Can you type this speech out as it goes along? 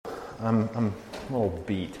I'm a little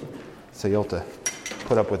beat, so you'll have to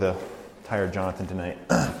put up with a tired Jonathan tonight.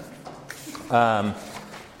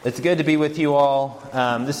 It's good to be with you all.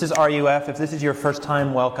 This is RUF. If this is your first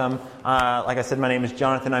time, welcome. Like I said, my name is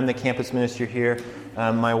Jonathan. I'm the campus minister here.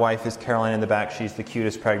 My wife is Caroline in the back. She's the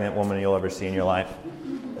cutest pregnant woman you'll ever see in your life.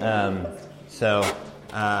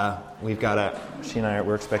 We've got she and I,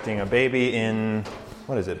 we're expecting a baby in,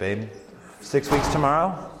 what is it, babe? 6 weeks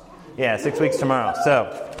tomorrow? Yeah, 6 weeks tomorrow.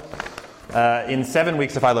 So, in 7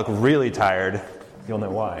 weeks, if I look really tired, you'll know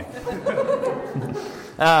why.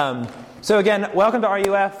 So again, welcome to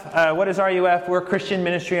RUF. What is RUF? We're a Christian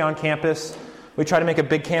ministry on campus. We try to make a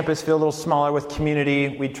big campus feel a little smaller with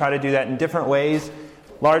community. We try to do that in different ways.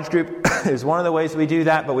 Large group is one of the ways we do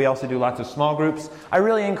that, but we also do lots of small groups. I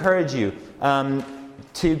really encourage you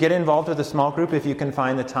to get involved with a small group if you can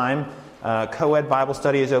find the time. Co-ed Bible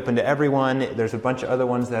study is open to everyone. There's a bunch of other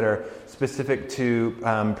ones that are specific to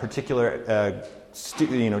particular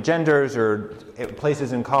genders or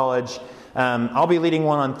places in college. I'll be leading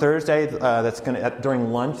one on Thursday that's going to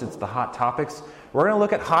during lunch. It's the Hot Topics. We're going to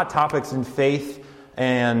look at hot topics in faith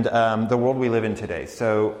and the world we live in today.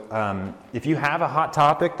 So if you have a hot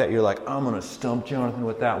topic that you're like, I'm going to stump Jonathan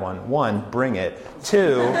with that one, bring it.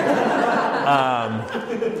 Two,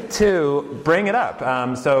 bring it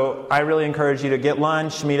up. So I really encourage you to get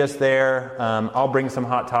lunch, meet us there. I'll bring some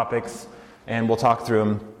hot topics and we'll talk through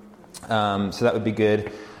them. So that would be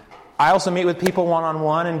good. I also meet with people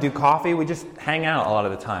one-on-one and do coffee. We just hang out a lot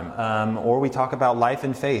of the time. Or we talk about life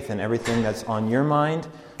and faith and everything that's on your mind,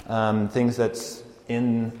 things that's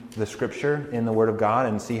in the Scripture, in the Word of God,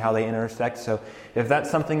 and see how they intersect. So if that's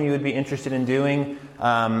something you would be interested in doing,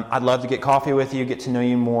 I'd love to get coffee with you, get to know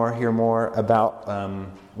you more, hear more about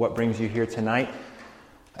what brings you here tonight.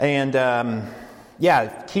 And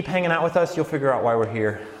keep hanging out with us. You'll figure out why we're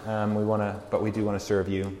here. But we do want to serve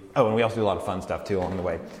you. Oh, and we also do a lot of fun stuff too along the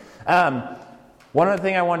way. One other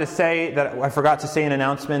thing I wanted to say that I forgot to say in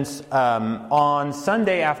announcements, on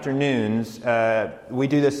Sunday afternoons, we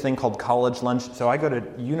do this thing called college lunch. So I go to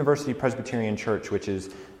University Presbyterian Church, which is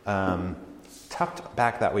tucked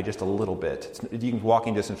back that way just a little bit. You can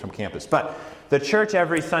walking distance from campus. But the church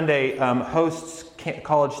every Sunday hosts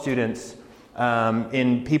college students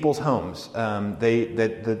in people's homes.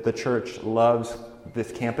 The church loves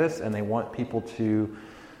this campus, and they want people to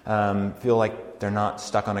feel like they're not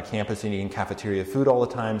stuck on a campus and eating cafeteria food all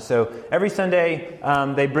the time. So every Sunday,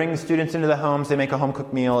 they bring students into the homes. They make a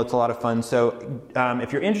home-cooked meal. It's a lot of fun. So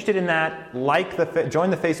if you're interested in that, join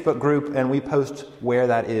the Facebook group, and we post where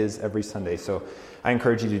that is every Sunday. So I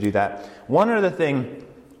encourage you to do that. One other thing,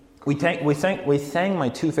 we sang my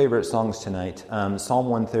two favorite songs tonight, Psalm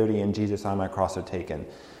 130 and Jesus, I My Cross Have Taken.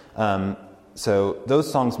 So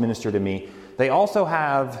those songs minister to me. They also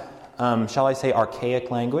have, shall I say, archaic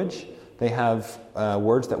language. They have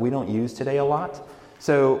words that we don't use today a lot.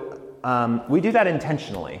 So we do that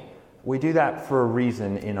intentionally. We do that for a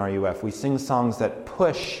reason in RUF. We sing songs that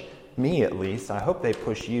push me, at least. I hope they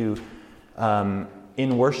push you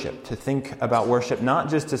in worship, to think about worship not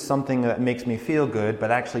just as something that makes me feel good,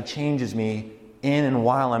 but actually changes me in and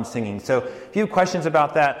while I'm singing. So if you have questions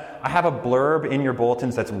about that, I have a blurb in your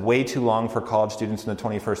bulletins that's way too long for college students in the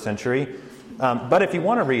 21st century. But if you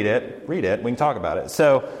want to read it, we can talk about it.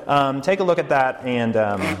 So take a look at that, and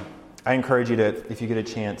I encourage you to, if you get a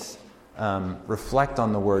chance, reflect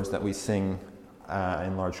on the words that we sing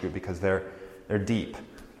in large group, because they're deep.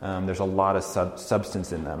 There's a lot of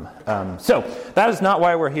substance in them. So that is not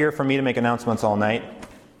why we're here, for me to make announcements all night.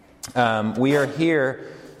 We are here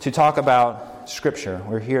to talk about Scripture.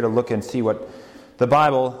 We're here to look and see what the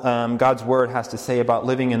Bible, God's Word, has to say about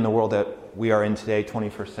living in the world that we are in today,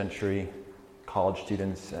 21st century college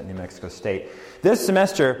students at New Mexico State. This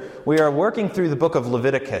semester, we are working through the book of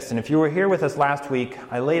Leviticus. And if you were here with us last week,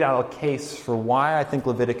 I laid out a case for why I think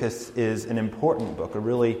Leviticus is an important book, a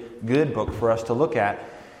really good book for us to look at.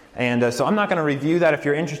 And so I'm not going to review that. If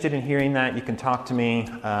you're interested in hearing that, you can talk to me.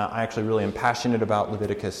 I actually really am passionate about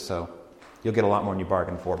Leviticus, so you'll get a lot more than you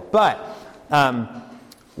bargained for. But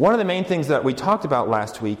one of the main things that we talked about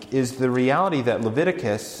last week is the reality that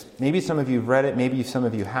Leviticus, maybe some of you have read it, maybe some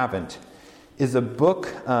of you haven't, is a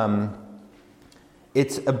book,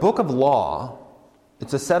 it's a book of law.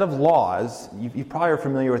 It's a set of laws. You probably are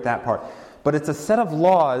familiar with that part. But it's a set of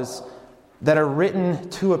laws that are written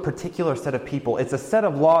to a particular set of people. It's a set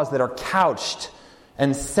of laws that are couched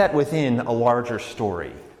and set within a larger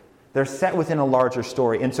story. They're set within a larger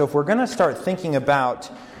story. And so if we're going to start thinking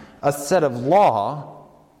about a set of law,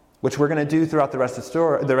 which we're going to do throughout the rest of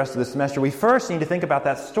the semester, we first need to think about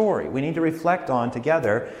that story. We need to reflect on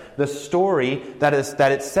together the story that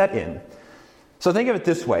it's set in. So think of it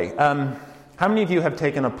this way. How many of you have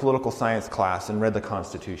taken a political science class and read the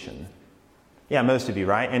Constitution? Yeah, most of you,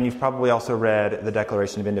 right? And you've probably also read the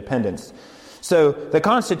Declaration of Independence. So the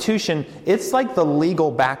Constitution, it's like the legal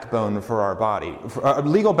backbone for our body,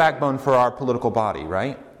 legal backbone for our political body,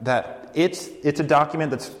 right? That it's a document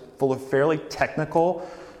that's full of fairly technical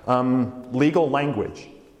legal language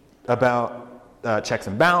about checks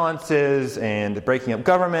and balances and breaking up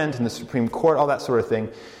government and the Supreme Court, all that sort of thing.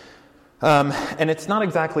 And it's not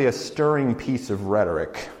exactly a stirring piece of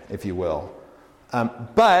rhetoric, if you will.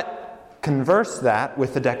 But converse that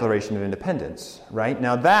with the Declaration of Independence, right?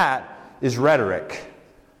 Now that is rhetoric.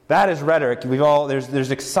 That is rhetoric.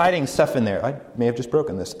 There's exciting stuff in there. I may have just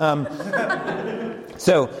broken this.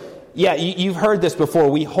 So, yeah, you've heard this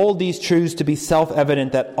before. We hold these truths to be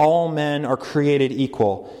self-evident that all men are created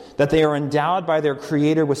equal, that they are endowed by their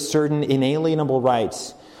Creator with certain inalienable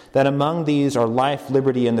rights, that among these are life,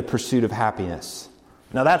 liberty, and the pursuit of happiness.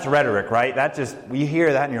 Now that's rhetoric, right? You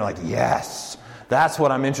hear that and you're like, yes, that's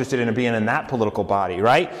what I'm interested in, being in that political body,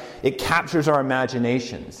 right? It captures our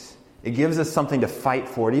imaginations. It gives us something to fight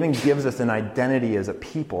for. It even gives us an identity as a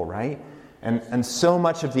people, right? And so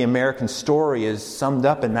much of the American story is summed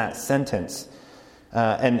up in that sentence.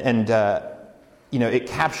 It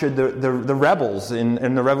captured the rebels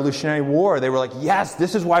in the Revolutionary War. They were like, yes,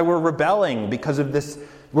 this is why we're rebelling, because of this.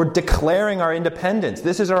 We're declaring our independence.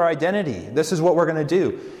 This is our identity. This is what we're going to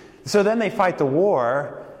do. So then they fight the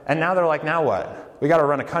war, and now they're like, now what? We got to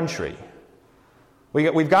run a country.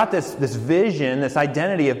 We've got this vision, this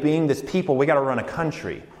identity of being this people. We got to run a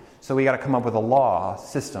country. So we got to come up with a law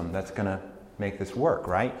system that's going to make this work,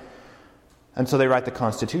 right? And so they write the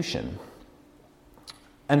Constitution.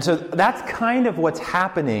 And so that's kind of what's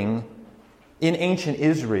happening in ancient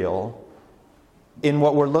Israel in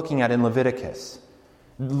what we're looking at in Leviticus.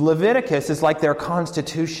 Leviticus is like their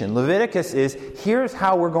constitution. Leviticus is, here's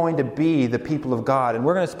how we're going to be the people of God. And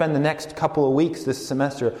we're going to spend the next couple of weeks this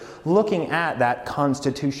semester looking at that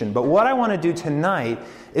constitution. But what I want to do tonight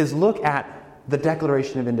is look at the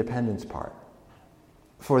Declaration of Independence part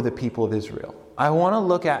for the people of Israel. I want to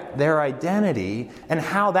look at their identity and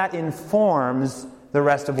how that informs the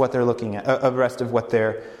rest of what they're looking at,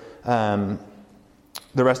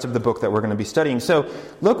 the rest of the book that we're going to be studying. So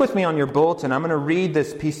look with me on your bulletin. I'm going to read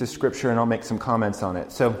this piece of scripture and I'll make some comments on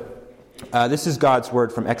it. So this is God's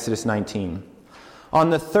word from Exodus 19. On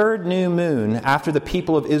the third new moon, after the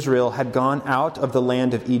people of Israel had gone out of the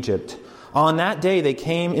land of Egypt, on that day they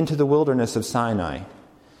came into the wilderness of Sinai.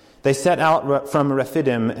 They set out from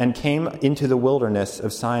Rephidim and came into the wilderness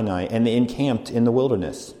of Sinai, and they encamped in the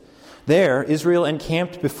wilderness. There Israel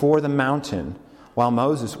encamped before the mountain, while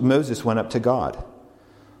Moses went up to God.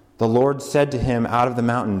 The Lord said to him out of the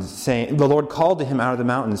mountains, saying, the Lord called to him out of the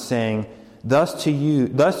mountains, saying, Thus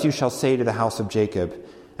you shall say to the house of Jacob,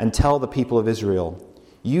 and tell the people of Israel,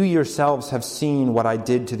 You yourselves have seen what I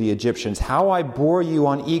did to the Egyptians, how I bore you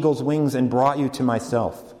on eagle's wings and brought you to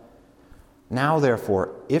myself. Now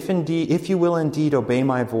therefore, if you will indeed obey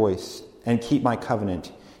my voice and keep my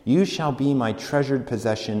covenant, you shall be my treasured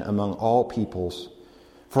possession among all peoples.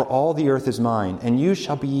 For all the earth is mine, and you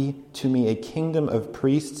shall be to me a kingdom of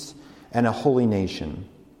priests and a holy nation.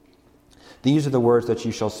 These are the words that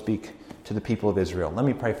you shall speak to the people of Israel. Let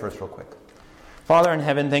me pray first real quick. Father in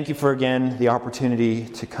heaven, thank you for again the opportunity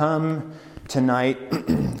to come tonight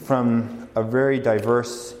from a very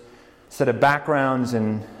diverse set of backgrounds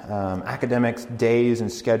and academics, days and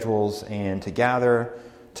schedules, and to gather,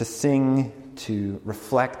 to sing, to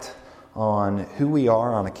reflect on who we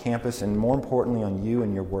are on a campus, and more importantly on you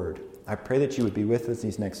and your word. I pray that you would be with us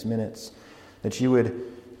these next minutes, that you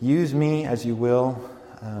would use me as you will,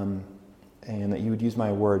 and that you would use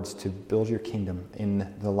my words to build your kingdom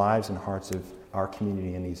in the lives and hearts of our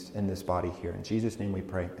community in this body here. In Jesus' name we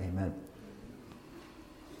pray, amen.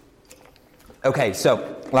 Okay,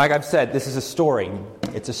 so like I've said, this is a story.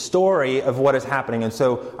 It's a story of what is happening. And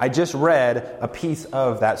so I just read a piece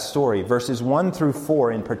of that story. Verses 1 through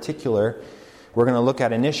 4 in particular, we're going to look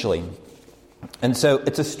at initially. And so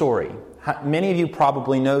it's a story. Many of you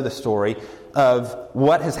probably know the story of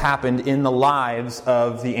what has happened in the lives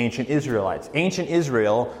of the ancient Israelites. Ancient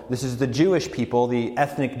Israel, this is the Jewish people, the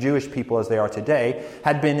ethnic Jewish people as they are today,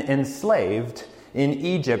 had been enslaved in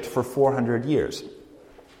Egypt for 400 years.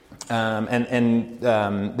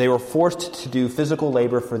 They were forced to do physical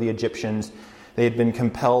labor for the Egyptians. They had been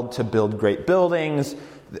compelled to build great buildings.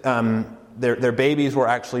 Their babies were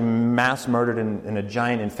actually mass murdered in a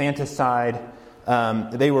giant infanticide.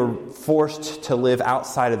 They were forced to live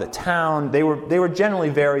outside of the town. They were generally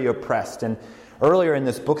very oppressed. And Earlier in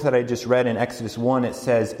this book that I just read in Exodus 1, it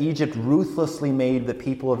says, Egypt ruthlessly made the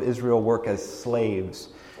people of Israel work as slaves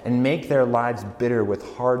and make their lives bitter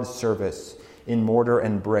with hard service in mortar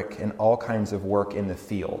and brick and all kinds of work in the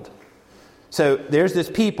field. So there's this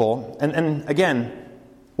people, and again,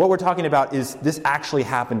 what we're talking about is this actually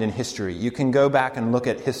happened in history. You can go back and look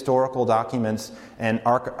at historical documents and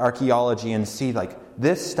archaeology and see, like,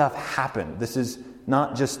 this stuff happened. This is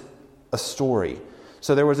not just a story.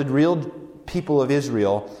 So there was a real people of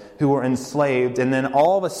Israel who were enslaved, and then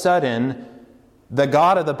all of a sudden, the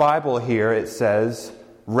God of the Bible here, it says,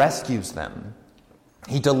 rescues them.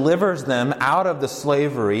 He delivers them out of the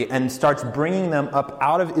slavery and starts bringing them up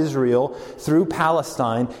out of Israel through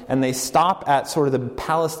Palestine, and they stop at sort of the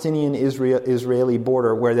Palestinian-Israeli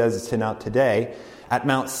border, where that is now today, at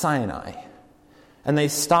Mount Sinai. And they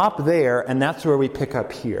stop there, and that's where we pick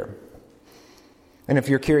up here. And if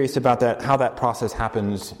you're curious about that, how that process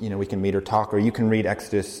happens, we can meet or talk, or you can read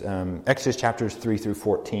Exodus chapters 3 through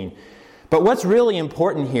 14. But what's really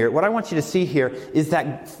important here, what I want you to see here, is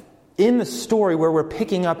that in the story where we're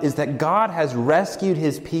picking up is that God has rescued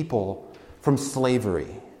His people from slavery.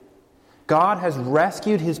 God has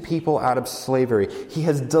rescued His people out of slavery. He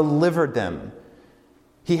has delivered them.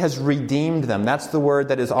 He has redeemed them. That's the word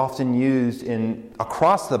that is often used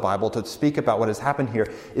across the Bible to speak about what has happened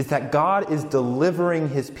here, is that God is delivering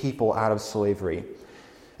His people out of slavery.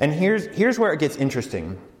 And here's where it gets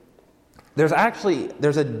interesting. There's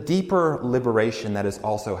a deeper liberation that is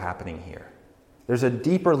also happening here. There's a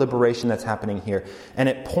deeper liberation that's happening here. And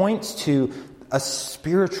it points to a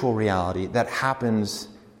spiritual reality that happens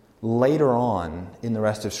later on in the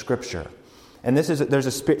rest of Scripture. And there's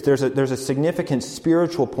a significant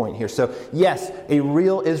spiritual point here. So yes, a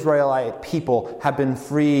real Israelite people have been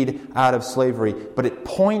freed out of slavery, but it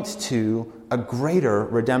points to a greater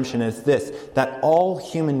redemption as this, that all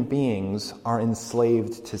human beings are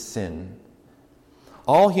enslaved to sin.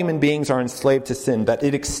 All human beings are enslaved to sin, that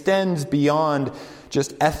it extends beyond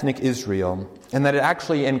just ethnic Israel, and that it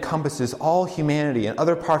actually encompasses all humanity. And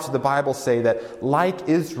other parts of the Bible say that, like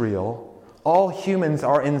Israel, all humans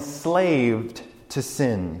are enslaved to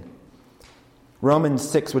sin. Romans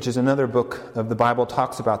 6, which is another book of the Bible,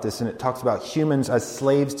 talks about this, and it talks about humans as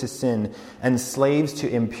slaves to sin and slaves to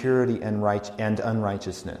impurity and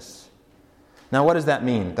unrighteousness. Now, what does that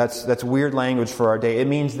mean? That's weird language for our day. It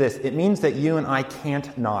means this. It means that you and I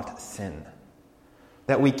can't not sin.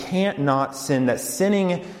 That we can't not sin. That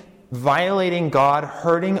sinning, violating God,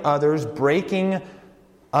 hurting others, breaking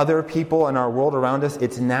other people in our world around us,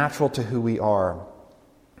 it's natural to who we are.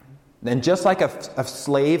 And just like a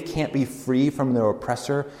slave can't be free from their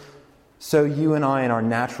oppressor, so you and I in our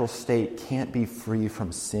natural state can't be free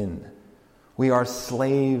from sin. We are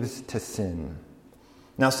slaves to sin.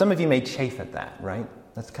 Now, some of you may chafe at that, right?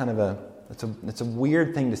 That's kind of it's a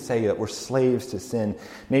weird thing to say, that we're slaves to sin.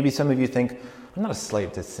 Maybe some of you think, I'm not a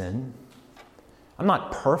slave to sin. I'm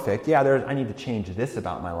not perfect. Yeah, I need to change this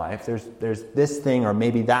about my life. There's this thing or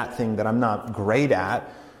maybe that thing that I'm not great at.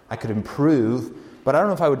 I could improve, but I don't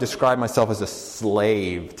know if I would describe myself as a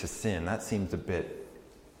slave to sin. That seems a bit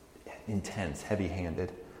intense,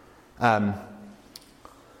 heavy-handed. And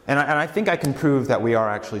I think I can prove that we are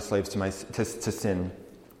actually slaves to sin.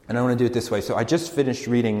 And I want to do it this way. So I just finished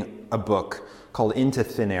reading a book called Into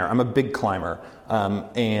Thin Air. I'm a big climber,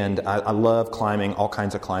 and I love climbing, all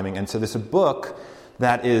kinds of climbing. And so there's a book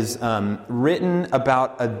that is written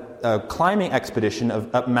about a climbing expedition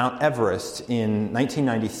of Mount Everest in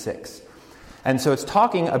 1996. And so it's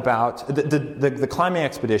talking about the climbing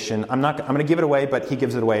expedition. I'm going to give it away, but he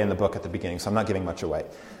gives it away in the book at the beginning, so I'm not giving much away.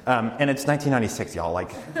 And it's 1996, y'all.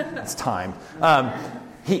 Like, it's time.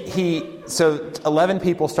 So 11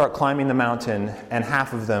 people start climbing the mountain, and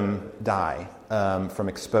half of them die from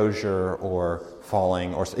exposure or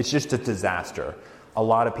falling, or it's just a disaster. A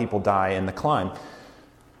lot of people die in the climb,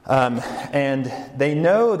 and they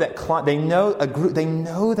know that climbing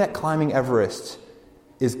Everest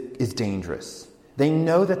is dangerous. They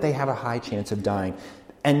know that they have a high chance of dying,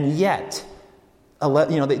 and yet,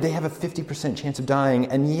 they have a 50% chance of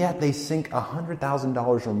dying, and yet they sink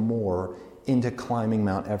 $100,000 or more into climbing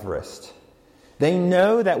Mount Everest. They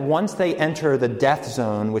know that once they enter the death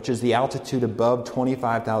zone, which is the altitude above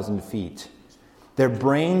 25,000 feet, their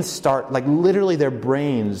brains start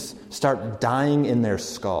dying in their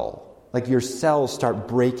skull. Like your cells start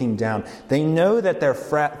breaking down. They know that their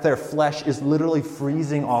flesh is literally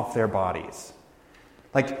freezing off their bodies.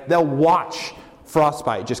 Like they'll watch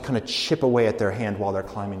frostbite just kind of chip away at their hand while they're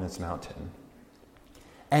climbing this mountain.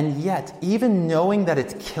 And yet, even knowing that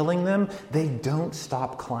it's killing them, they don't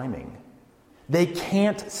stop climbing. They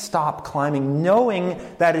can't stop climbing, knowing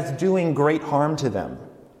that it's doing great harm to them.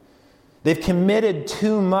 They've committed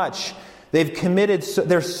too much.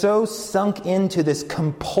 They're so sunk into this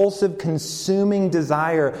compulsive, consuming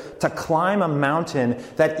desire to climb a mountain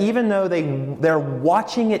that even though they're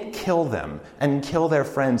watching it kill them and kill their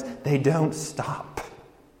friends, they don't stop.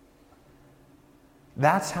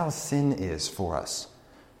 That's how sin is for us.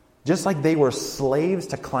 Just like they were slaves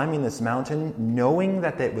to climbing this mountain, knowing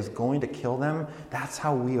that it was going to kill them, that's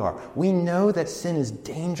how we are. We know that sin is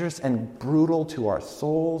dangerous and brutal to our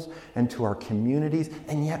souls and to our communities,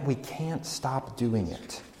 and yet we can't stop doing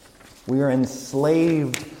it. We are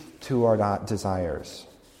enslaved to our desires.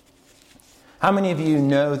 How many of you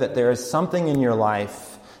know that there is something in your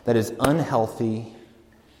life that is unhealthy,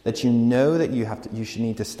 that you know that you should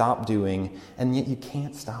need to stop doing, and yet you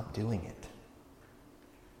can't stop doing it?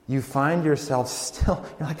 You find yourself still,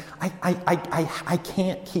 you're like, I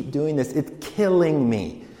can't keep doing this. It's killing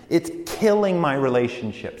me. It's killing my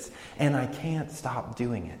relationships. And I can't stop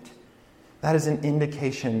doing it. That is an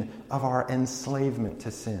indication of our enslavement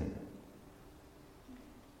to sin.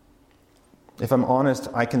 If I'm honest,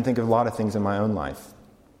 I can think of a lot of things in my own life.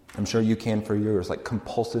 I'm sure you can for yours, like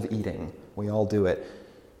compulsive eating. We all do it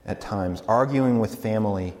at times. Arguing with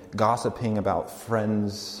family, gossiping about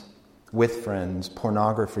friends, with friends,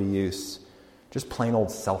 pornography use, just plain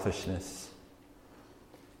old selfishness,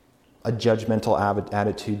 a judgmental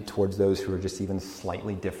attitude towards those who are just even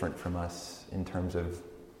slightly different from us in terms of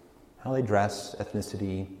how they dress,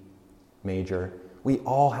 ethnicity, major. We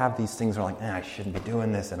all have these things where we're like, I shouldn't be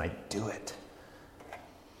doing this, and I do it.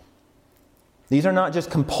 These are not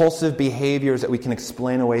just compulsive behaviors that we can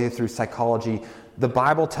explain away through psychology. The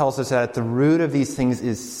Bible tells us that at the root of these things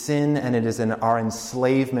is sin, and it is in our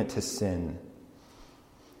enslavement to sin.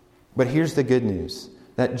 But here's the good news,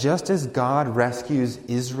 that just as God rescues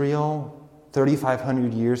Israel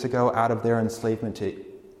 3,500 years ago out of their enslavement to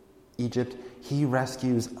Egypt, He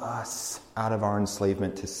rescues us out of our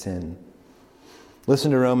enslavement to sin.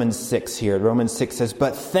 Listen to Romans 6 here. Romans 6 says,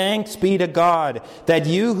 "But thanks be to God that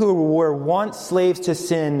you who were once slaves to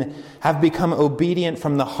sin have become obedient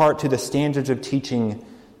from the heart to the standards of teaching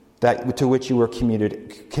to which you were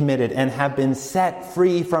committed and have been set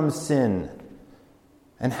free from sin."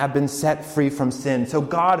 And have been set free from sin. So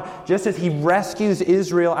God, just as He rescues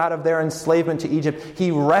Israel out of their enslavement to Egypt,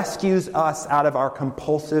 He rescues us out of our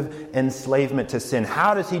compulsive enslavement to sin.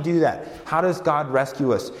 How does He do that? How does God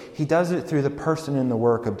rescue us? He does it through the person and the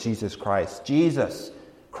work of Jesus Christ. Jesus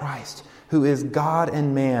Christ, who is God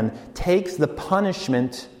and man, takes the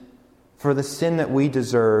punishment for the sin that we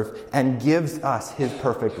deserve and gives us His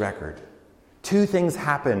perfect record. Two things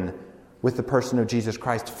happen with the person of Jesus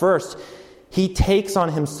Christ. First, He takes on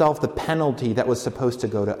Himself the penalty that was supposed to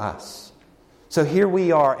go to us. So here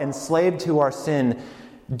we are, enslaved to our sin,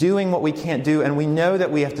 doing what we can't do, and we know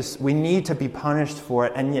that we need to be punished for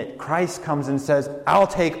it, and yet Christ comes and says, I'll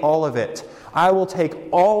take all of it. I will take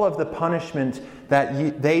all of the punishment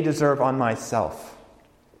that they deserve on myself.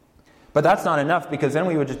 But that's not enough, because then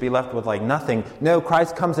we would just be left with like nothing. No,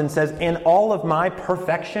 Christ comes and says, in all of my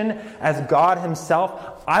perfection as God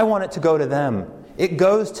Himself, I want it to go to them. It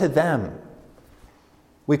goes to them.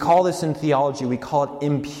 We call this in theology, we call it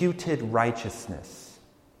imputed righteousness.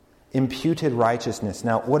 Imputed righteousness.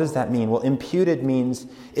 Now, what does that mean? Well, imputed means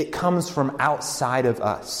it comes from outside of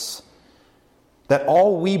us. That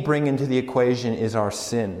all we bring into the equation is our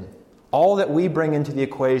sin. All that we bring into the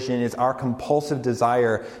equation is our compulsive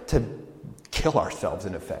desire to kill ourselves,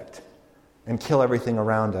 in effect, and kill everything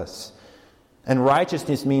around us. And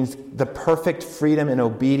righteousness means the perfect freedom and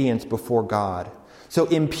obedience before God. So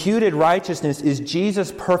imputed righteousness is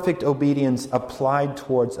Jesus' perfect obedience applied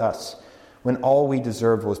towards us when all we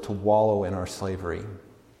deserved was to wallow in our slavery.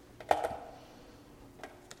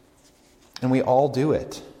 And we all do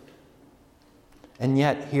it. And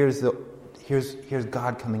yet here's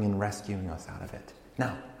God coming and rescuing us out of it.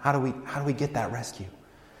 Now, how do we get that rescue?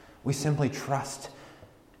 We simply trust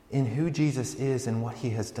in who Jesus is and what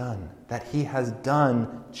He has done. That He has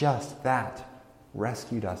done just that.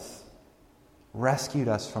 Rescued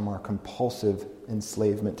us from our compulsive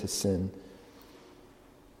enslavement to sin.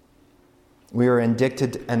 We are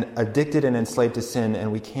addicted and enslaved to sin,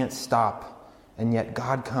 and we can't stop, and yet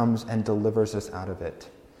God comes and delivers us out of it.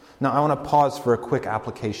 Now, I want to pause for a quick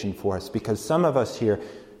application for us, because some of us here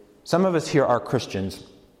are Christians,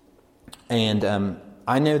 and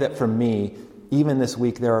I know that for me, even this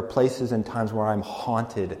week, there are places and times where I'm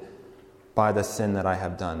haunted by the sin that I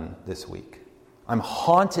have done this week. I'm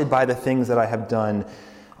haunted by the things that I have done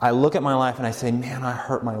I look at my life and I say, man, I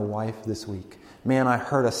hurt my wife this week. Man, I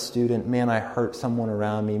hurt a student. Man, I hurt someone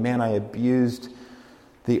around me. Man, I abused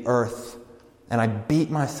the earth. And I beat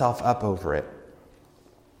myself up over it.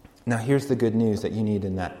 Now, here's the good news that you need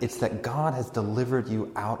in that. It's that God has delivered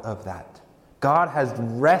you out of that. God has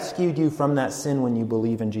rescued you from that sin when you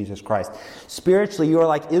believe in Jesus Christ. Spiritually, you are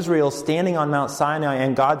like Israel standing on Mount Sinai,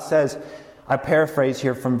 and God says, I paraphrase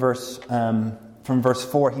here from verse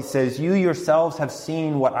 4, he says, you yourselves have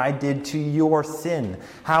seen what I did to your sin,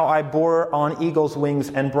 how I bore on eagle's wings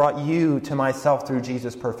and brought you to myself through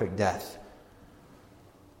Jesus' perfect death.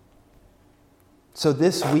 So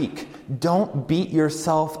this week, don't beat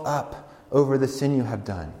yourself up over the sin you have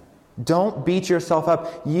done. Don't beat yourself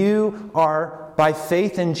up. You are, by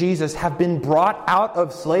faith in Jesus, have been brought out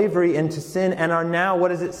of slavery into sin and are now, what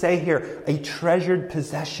does it say here? A treasured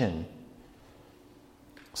possession.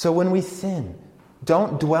 So when we sin,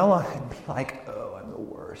 don't dwell on it and be like, oh, I'm the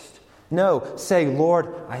worst. No, say,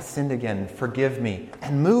 Lord, I sinned again. Forgive me.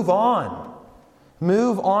 And move on.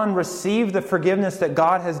 Move on, receive the forgiveness that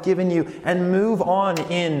God has given you, and move on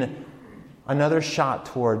in another shot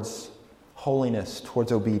towards holiness,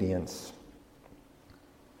 towards obedience.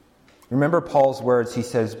 Remember Paul's words. He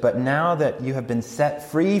says, but now that you have been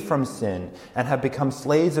set free from sin and have become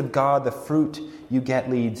slaves of God, the fruit you get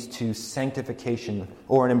leads to sanctification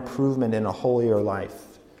or an improvement in a holier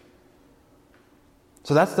life.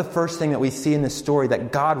 So that's the first thing that we see in this story,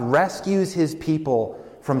 that God rescues his people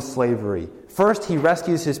from slavery. First, he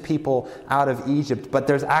rescues his people out of Egypt, but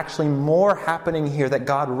there's actually more happening here, that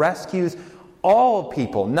God rescues all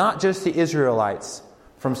people, not just the Israelites,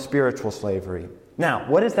 from spiritual slavery. Now,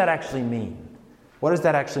 what does that actually mean? What does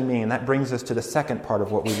that actually mean? That brings us to the second part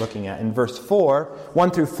of what we're looking at. In verse 4,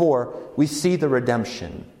 1 through 4, we see the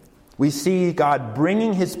redemption. We see God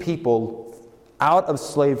bringing his people out of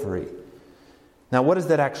slavery. Now, what does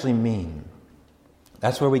that actually mean?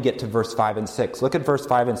 That's where we get to verse 5 and 6. Look at verse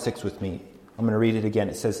 5 and 6 with me. I'm going to read it again.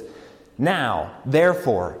 It says, now,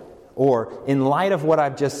 therefore, or in light of what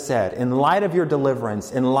I've just said, in light of your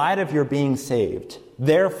deliverance, in light of your being saved,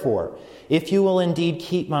 therefore, if you will indeed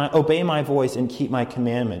obey my voice and keep my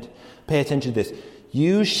commandment, pay attention to this,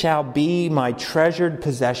 you shall be my treasured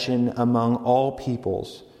possession among all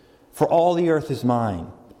peoples, for all the earth is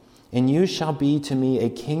mine, and you shall be to me a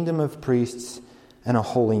kingdom of priests and a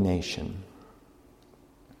holy nation.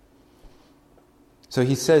 So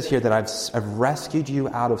he says here that I've rescued you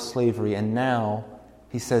out of slavery, and now,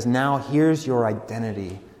 he says, now here's your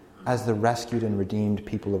identity as the rescued and redeemed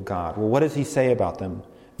people of God. Well, what does he say about them?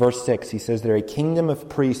 Verse 6, he says they're a kingdom of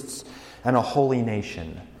priests and a holy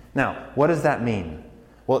nation. Now, what does that mean?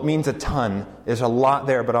 Well, it means a ton. There's a lot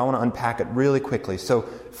there, but I want to unpack it really quickly. So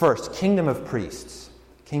first, kingdom of priests.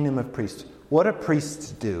 Kingdom of priests. What do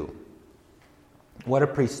priests do? What do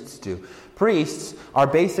priests do? Priests are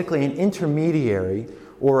basically an intermediary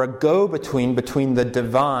or a go-between between the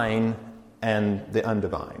divine and the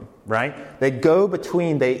undivine, right?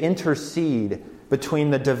 They intercede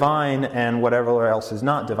between the divine and whatever else is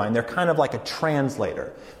not divine. They're kind of like a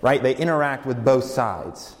translator, right? They interact with both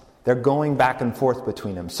sides. They're going back and forth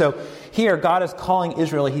between them. So here, God is calling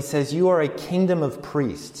Israel. He says, you are a kingdom of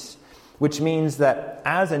priests, which means that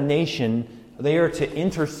as a nation, they are to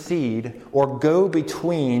intercede or go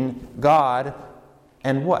between God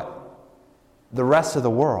and what? The rest of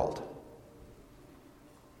the world.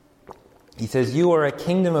 He says, you are a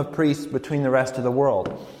kingdom of priests between the rest of the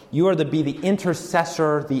world. You are to be the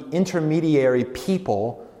intercessor, the intermediary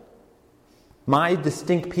people, my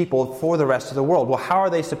distinct people for the rest of the world. Well, how are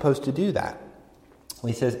they supposed to do that?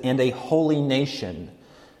 Well, he says, and a holy nation.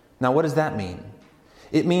 Now, what does that mean?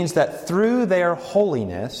 It means that through their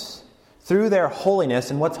holiness,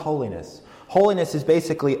 and what's holiness? Holiness is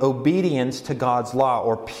basically obedience to God's law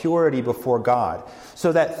or purity before God.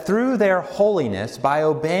 So that through their holiness, by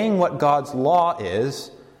obeying what God's law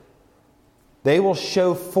is, they will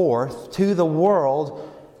show forth to the world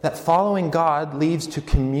that following God leads to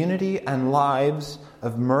community and lives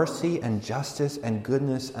of mercy and justice and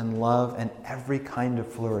goodness and love and every kind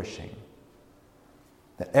of flourishing.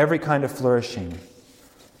 Every kind of flourishing.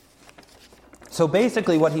 So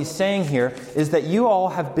basically what he's saying here is that you all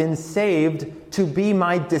have been saved to be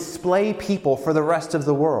my display people for the rest of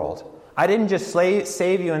the world. I didn't just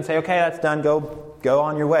save you and say, okay, that's done, go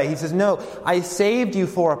on your way. He says, no, I saved you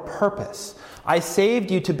for a purpose. I saved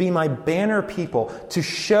you to be my banner people, to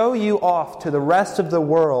show you off to the rest of the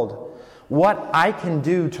world what I can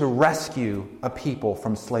do to rescue a people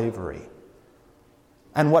from slavery.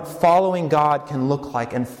 And what following God can look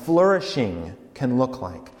like and flourishing can look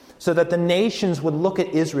like. So that the nations would look at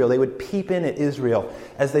Israel, they would peep in at Israel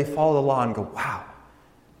as they follow the law and go, wow,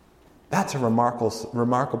 That's a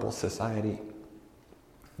remarkable society.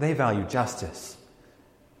 They value justice.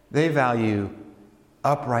 They value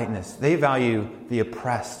uprightness. They value the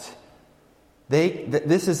oppressed.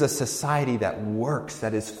 This is a society that works,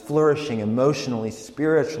 that is flourishing emotionally,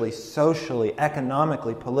 spiritually, socially,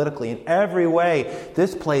 economically, politically. In every way,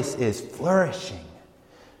 this place is flourishing.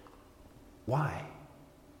 Why?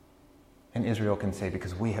 And Israel can say,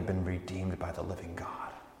 because we have been redeemed by the living God.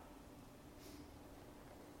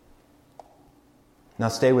 Now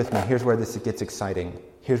stay with me. Here's where this gets exciting.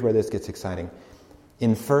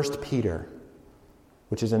 In 1 Peter,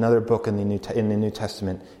 which is another book in the New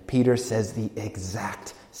Testament, Peter says the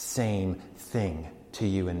exact same thing to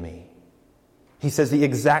you and me. He says the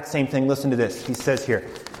exact same thing. Listen to this. He says here,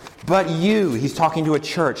 but you, he's talking to a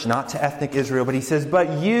church, not to ethnic Israel, but he says,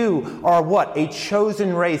 but you are what? A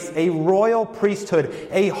chosen race, a royal priesthood,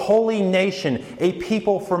 a holy nation, a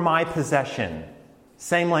people for my possession.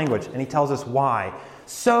 Same language. And he tells us why.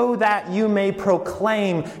 So that you may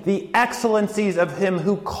proclaim the excellencies of him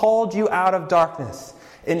who called you out of darkness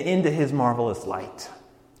and into his marvelous light.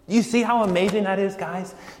 You see how amazing that is,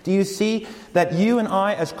 guys? Do you see that you and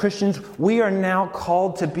I as Christians, we are now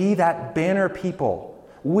called to be that banner people?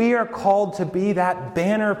 We are called to be that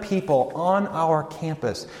banner people on our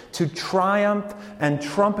campus, to triumph and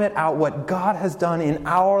trumpet out what God has done in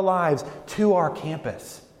our lives to our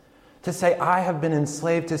campus. To say, I have been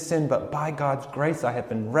enslaved to sin, but by God's grace I have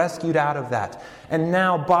been rescued out of that. And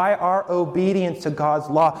now by our obedience to God's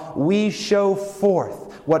law, we show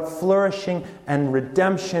forth what flourishing and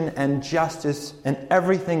redemption and justice and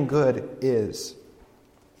everything good is.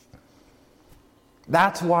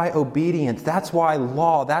 That's why obedience, that's why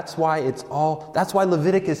law, that's why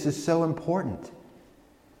Leviticus is so important.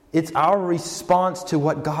 It's our response to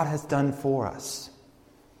what God has done for us.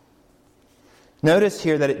 Notice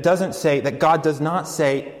here that it doesn't say, that God does not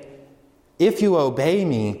say, if you obey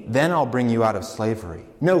me, then I'll bring you out of slavery.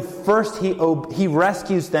 No, first he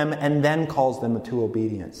rescues them and then calls them to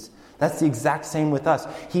obedience. That's the exact same with us.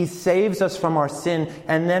 He saves us from our sin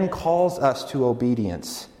and then calls us to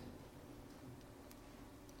obedience.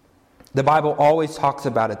 The Bible always talks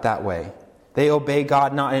about it that way. They obey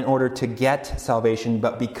God not in order to get salvation,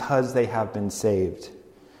 but because they have been saved.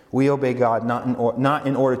 We obey God not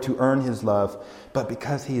in order to earn his love, but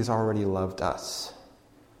because he has already loved us.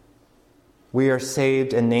 We are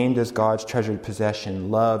saved and named as God's treasured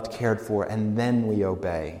possession, loved, cared for, and then we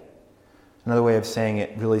obey. Another way of saying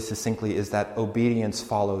it really succinctly is that obedience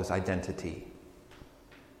follows identity.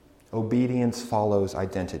 Obedience follows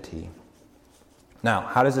identity. Now,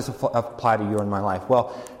 how does this apply to you and my life? Well,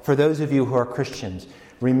 for those of you who are Christians,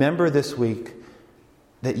 remember this week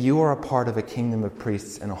that you are a part of a kingdom of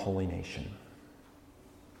priests and a holy nation.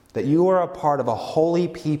 That you are a part of a holy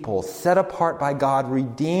people, set apart by God,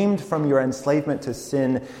 redeemed from your enslavement to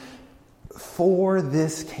sin for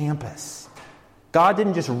this campus. God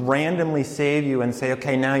didn't just randomly save you and say,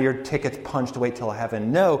 okay, now your ticket's punched, wait till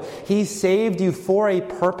heaven. No, he saved you for a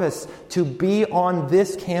purpose, to be on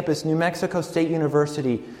this campus, New Mexico State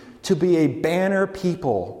University, to be a banner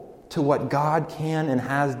people to what God can and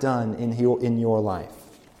has done in your life.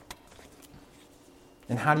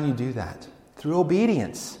 And how do you do that? Through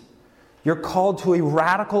obedience. You're called to a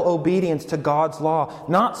radical obedience to God's law,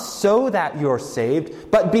 not so that you're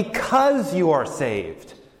saved, but because you are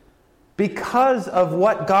saved. Because of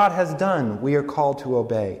what God has done, we are called to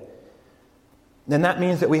obey. And that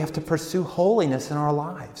means that we have to pursue holiness in our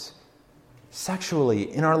lives.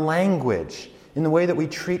 Sexually, in our language, in the way that we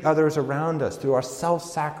treat others around us, through our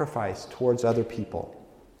self-sacrifice towards other people.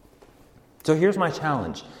 So here's my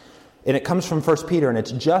challenge. And it comes from 1 Peter, and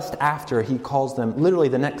it's just after he calls them, literally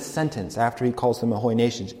the next sentence, after he calls them a holy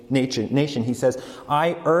nation, he says,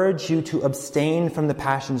 I urge you to abstain from the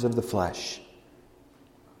passions of the flesh.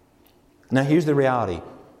 Now here's the reality.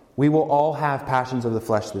 We will all have passions of the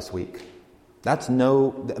flesh this week.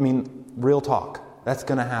 Real talk. That's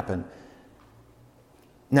going to happen.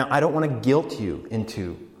 Now, I don't want to guilt you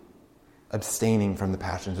into abstaining from the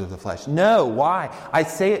passions of the flesh. No, why? I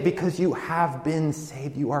say it because you have been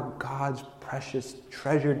saved. You are God's precious,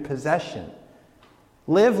 treasured possession.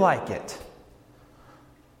 Live like it.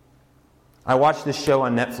 I watched this show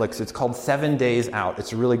on Netflix. It's called 7 Days Out.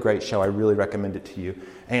 It's a really great show. I really recommend it to you.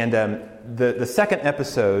 And the second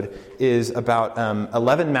episode is about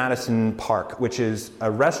 11 Madison Park, which is a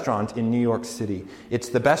restaurant in New York City. It's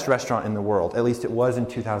the best restaurant in the world. At least it was in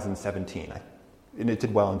 2017. And it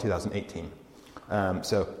did well in 2018.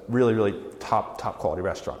 So really, really top quality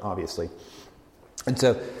restaurant, obviously. And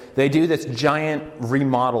so they do this giant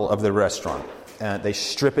remodel of the restaurant. They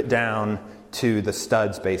strip it down to the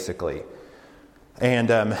studs, basically. And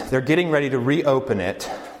they're getting ready to reopen it.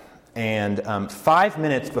 And 5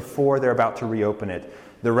 minutes before they're about to reopen it,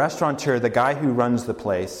 the restaurateur, the guy who runs the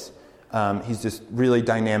place, he's this really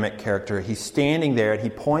dynamic character. He's standing there and he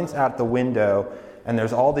points out the window, and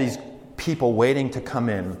there's all these people waiting to come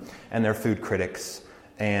in, and they're food critics.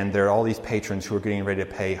 And there are all these patrons who are getting ready to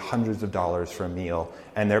pay hundreds of dollars for a meal.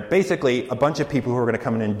 And they're basically a bunch of people who are going to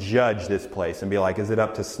come in and judge this place and be like, is it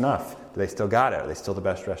up to snuff? Do they still got it? Are they still the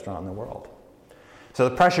best restaurant in the world? So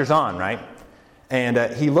the pressure's on, right? And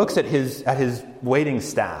he looks at his waiting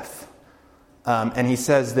staff. And he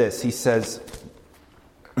says this. He says,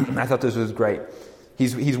 I thought this was great.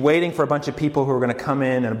 He's waiting for a bunch of people who are going to come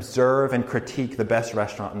in and observe and critique the best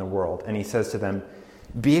restaurant in the world. And he says to them,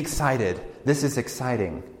 be excited. This is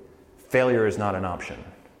exciting. Failure is not an option.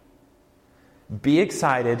 Be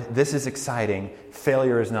excited. This is exciting.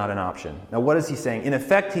 Failure is not an option. Now, what is he saying? In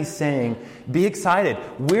effect, he's saying, be excited.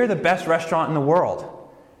 We're the best restaurant in the world.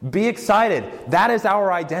 Be excited. That is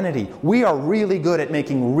our identity. We are really good at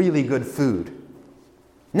making really good food.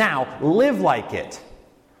 Now, live like it.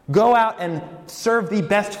 Go out and serve the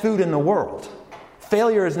best food in the world.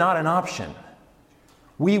 Failure is not an option.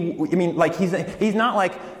 He's not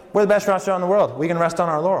like, we're the best restaurant in the world. We can rest on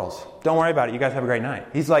our laurels. Don't worry about it. You guys have a great night.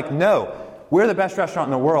 He's like, no, we're the best restaurant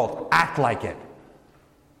in the world. Act like it.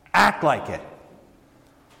 Act like it.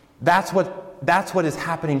 That's what is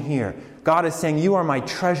happening here. God is saying, you are my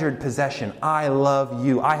treasured possession. I love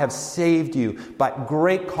you. I have saved you by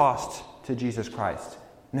great cost to Jesus Christ.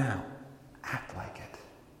 Now, act like it.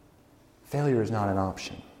 Failure is not an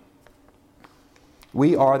option.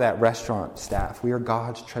 We are that restaurant staff. We are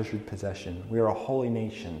God's treasured possession. We are a holy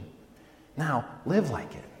nation. Now, live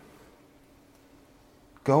like it.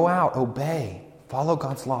 Go out, obey, follow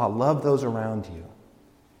God's law, love those around you.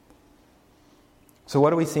 So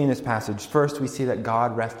what do we see in this passage? First, we see that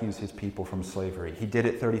God rescues his people from slavery. He did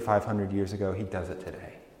it 3,500 years ago. He does it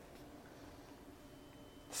today.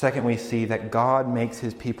 Second, we see that God makes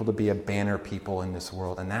his people to be a banner people in this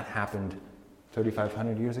world. And that happened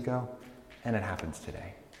 3,500 years ago. And it happens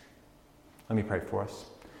today. Let me pray for us.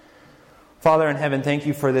 Father in heaven, thank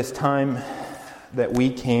you for this time that we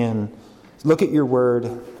can look at your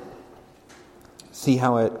word, see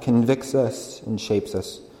how it convicts us and shapes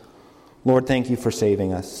us. Lord, thank you for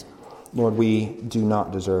saving us. Lord, we do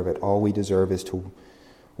not deserve it. All we deserve is to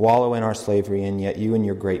wallow in our slavery, and yet you in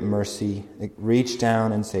your great mercy reach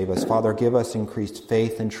down and save us. Father, give us increased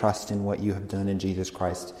faith and trust in what you have done in Jesus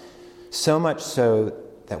Christ. So much so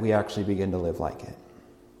that we actually begin to live like it.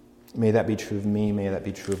 May that be true of me. May that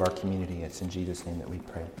be true of our community. It's in Jesus' name that we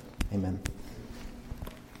pray. Amen.